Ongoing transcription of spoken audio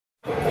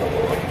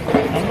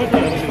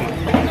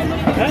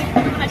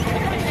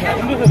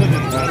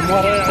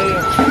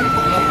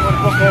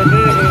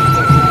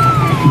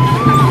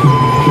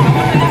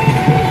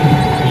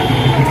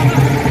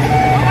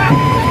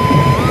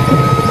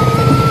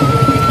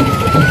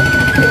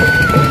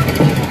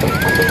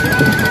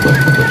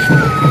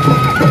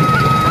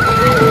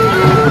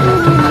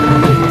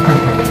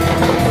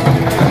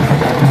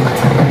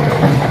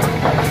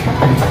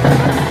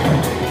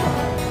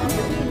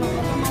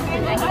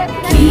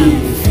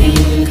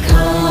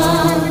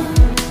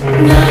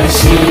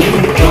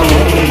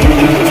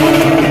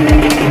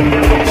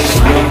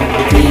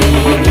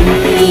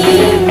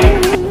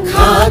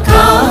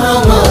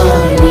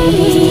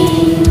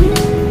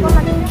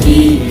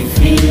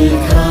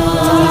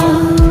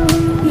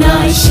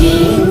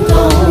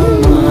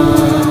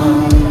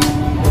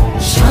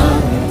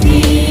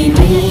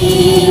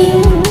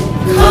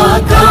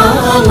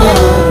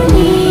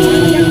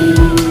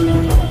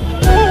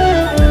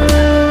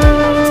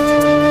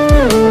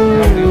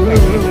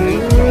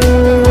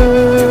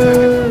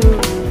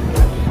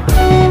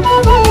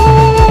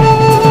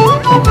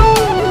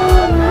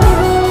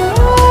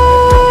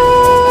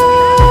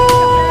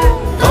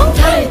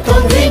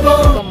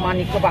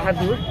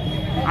বাহাদুর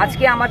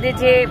আজকে আমাদের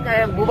যে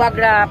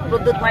বুবাগ্রা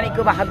প্রদ্যোৎ মানিক্য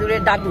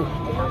বাহাদুরের দাদু,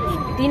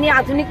 তিনি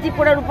আধুনিক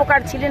ত্রিপুরার উপকার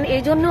ছিলেন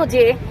এই জন্য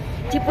যে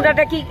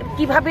ত্রিপুরাটা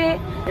কিভাবে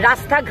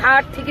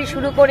রাস্তাঘাট থেকে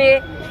শুরু করে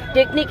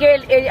টেকনিক্যাল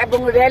এবং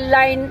রেল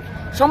লাইন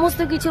সমস্ত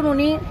কিছুর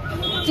উনি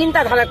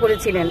চিন্তাধারা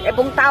করেছিলেন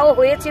এবং তাও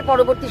হয়েছে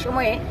পরবর্তী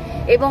সময়ে।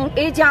 এবং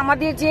এই যে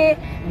আমাদের যে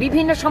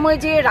বিভিন্ন সময়ে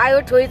যে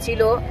রায়ট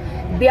হয়েছিল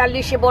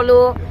 42-এ বলো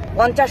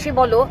 50-এ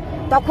বলো,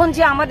 তখন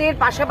যে আমাদের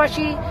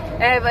পাশাপাশি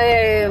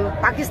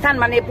পাকিস্তান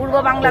মানে পূর্ব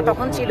বাংলা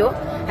তখন ছিল,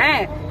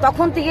 হ্যাঁ,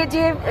 তখন থেকে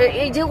যে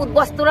এই যে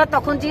উদ্বাস্তুরা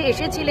তখন যে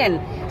এসেছিলেন,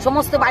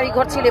 সমস্ত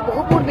বাড়িঘর ছিল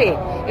বহু পূর্বে,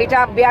 এটা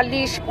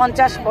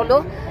 42-50 বলো,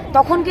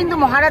 তখন কিন্তু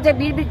মহারাজা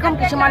বীর বিক্রম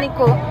কৃষ্ণ মাণিক্য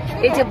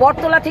এই যে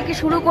বটতলা থেকে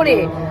শুরু করে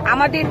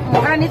আমাদের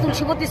মহারানী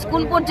তুলসীবতী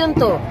স্কুল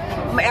পর্যন্ত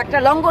একটা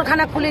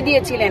লঙ্গরখানা খুলে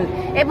দিয়েছিলেন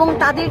এবং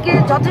তাদেরকে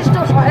যথেষ্ট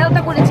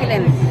সহায়তা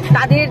করেছিলেন,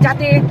 তাদের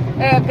যাতে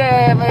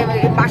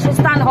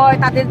বাসস্থান হয়,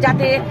 তাদের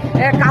যাতে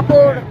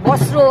কাপড়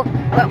বস্ত্র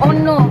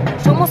অন্য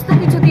সমস্ত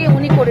কিছু দিয়ে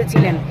উনি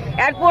করেছিলেন।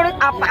 এরপর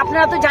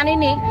আপনারা তো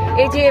জানেনই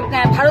এই যে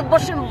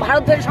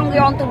ভারতের সঙ্গে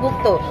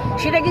অন্তর্ভুক্ত,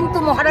 সেটা কিন্তু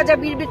মহারাজা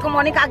বীর বিক্রম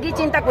অনেক আগেই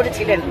চিন্তা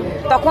করেছিলেন।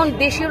 তখন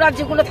দেশীয়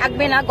রাজ্যগুলো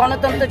থাকবে না,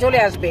 গণতন্ত্র চলে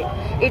আসবে,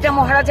 এটা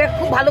মহারাজা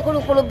খুব ভালো করে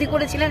উপলব্ধি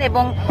করেছিলেন।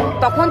 এবং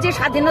তখন যে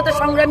স্বাধীনতা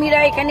সংগ্রামীরা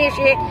এখানে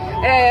এসে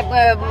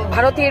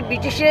ভারতের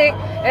ব্রিটিশে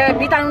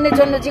বিতাড়নের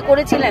জন্য যে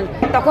করেছিলেন,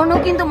 তখনও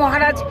কিন্তু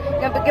মহারাজ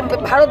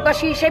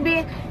ভারতবাসী হিসেবে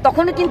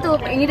তখনও কিন্তু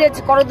ইংরেজ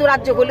করদ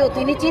রাজ্য হলেও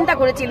তিনি চিন্তা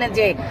করেছিলেন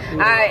যে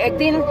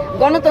একদিন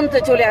গণতন্ত্র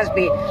চলে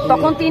আসবে।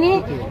 তখন তিনি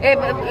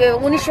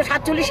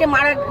 1947-এ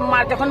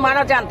যখন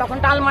মারা যান, তখন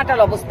টালমাটাল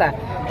অবস্থা,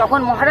 তখন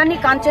মহারানী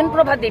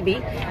কাঞ্চনপ্রভা দেবী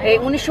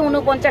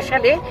 1949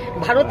 সালে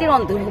ভারতের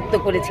অন্তর্ভুক্ত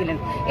করেছিলেন।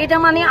 এটা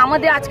মানে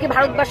আমাদের আজকে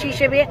ভারতবাসী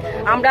হিসেবে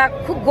আমরা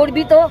খুব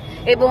গর্বিত।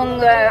 এবং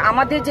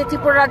আমাদের যে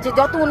ত্রিপুরা রাজ্যে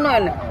যত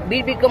উন্নয়ন,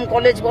 বীর বিক্রম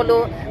কলেজ বলো,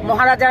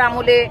 মহারাজার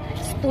আমলে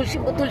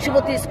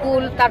তুলসীবতী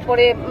স্কুল,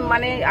 তারপরে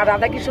মানে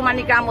রাধাকৃষ্ণ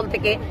মানিকের আমল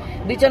থেকে,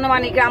 বিচন্ন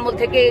মানিকের আমল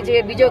থেকে যে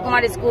বিজয়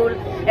কুমার স্কুল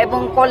এবং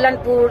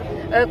কল্যাণপুর,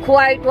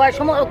 খোয়াই টোয়াই,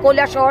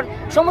 কৈলাসহর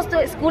সমস্ত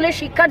স্কুলের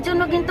শিক্ষার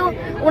জন্য কিন্তু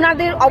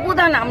ওনাদের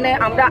অবদান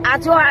আমরা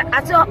আজও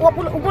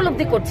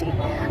উপলব্ধি করছি।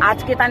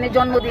 আজকে তার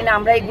জন্মদিনে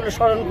আমরা এগুলো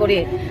স্মরণ করে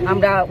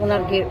আমরা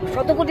ওনাকে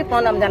শতকোটি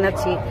প্রণাম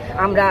জানাচ্ছি।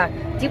 আমরা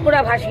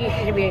ত্রিপুরাভাষী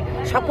হিসেবে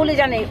সকলে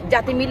জানে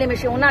যাতে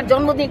মিলেমিশে ওনার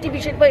জন্মদিনটি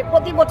বিশেষভাবে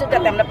প্রতি বছর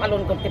যাতে আমরা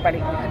পালন করতে পারি,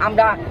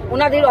 আমরা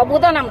ওনাদের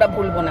অবদান আমরা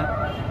ভুলবো না।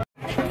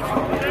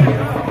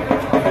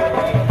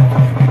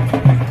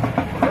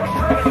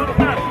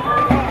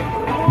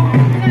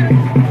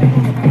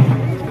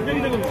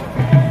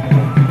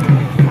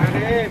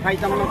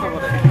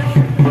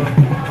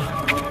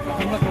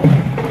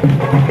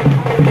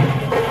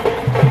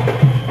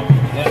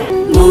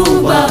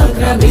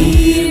 bubagra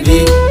bir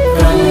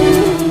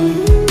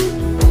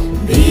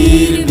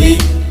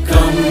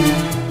bikram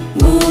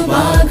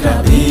bubagra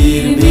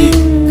bir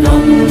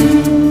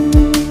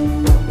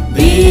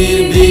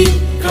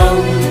bikram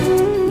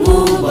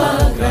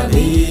bubagra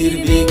bir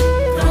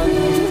bikram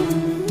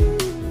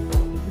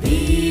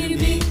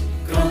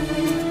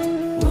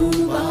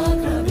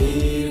bubagra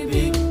bir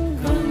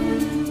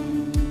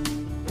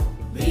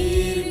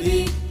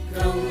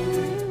bikram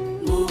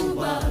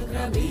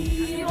bubagra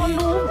bir.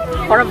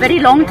 For a very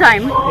long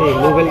time,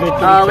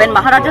 when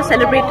Maharaja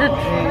celebrated,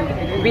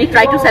 we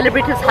tried to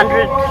celebrate his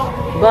 100th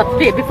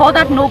birthday. Before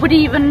that, nobody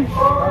even,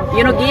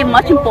 gave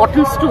much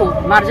importance to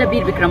Maharaja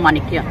Veer Bikram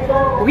Manikya.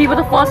 We were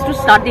the first to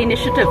start the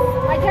initiative.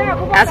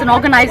 As an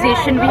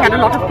organization, we had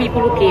a lot of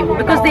people who came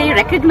because they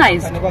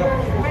recognized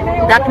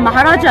that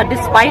Maharaja,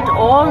 despite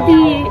all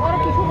the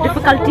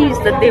difficulties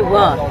that they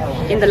were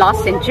in the last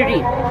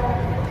century,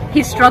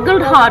 he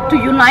struggled hard to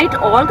unite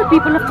all the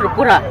people of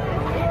Tripura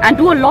and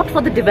do a lot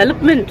for the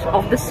development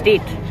of the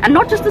state. And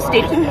not just the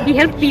state, he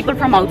helped people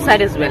from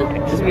outside as well,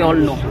 as we all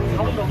know.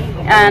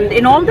 And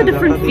in all the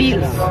different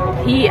fields,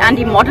 he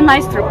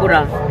modernized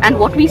Tripura. And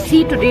what we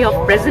see today of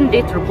present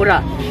day Tripura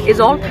is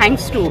all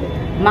thanks to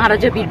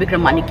Maharaja Bir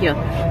Bikram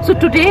Manikya. So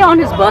today on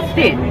his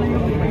birthday,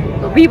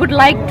 we would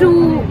like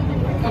to,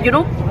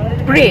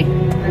 pray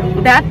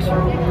that,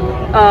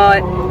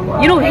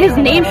 his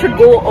name should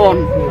go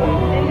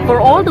on for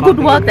all the good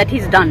work that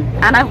he's done.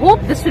 And I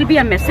hope this will be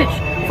a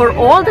message for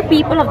all the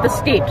people of the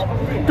state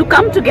to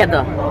come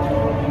together,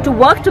 to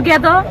work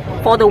together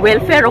for the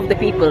welfare of the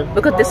people,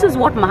 because this is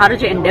what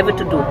Maharaja endeavored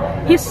to do.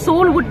 His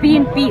soul would be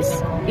in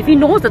peace if he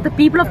knows that the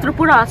people of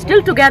Tripura are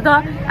still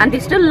together and they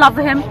still love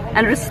him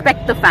and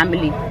respect the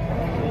family.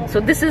 So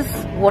this is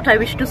what I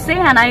wish to say,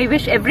 and I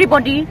wish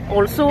everybody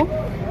also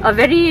a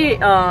very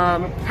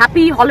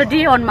happy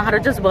holiday on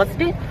Maharaja's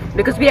birthday,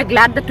 because we are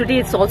glad that today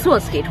it's also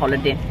a state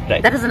holiday.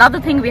 Right. That is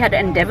another thing we had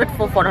endeavored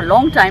for a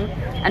long time,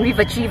 and we've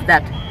achieved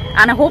that.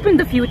 And I hope in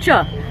the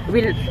future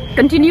we'll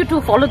continue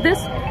to follow this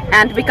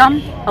and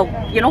become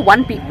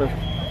one people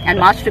and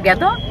march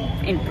together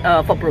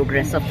for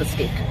progress of the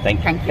state. Thank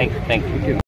you. Thank you. Thank you.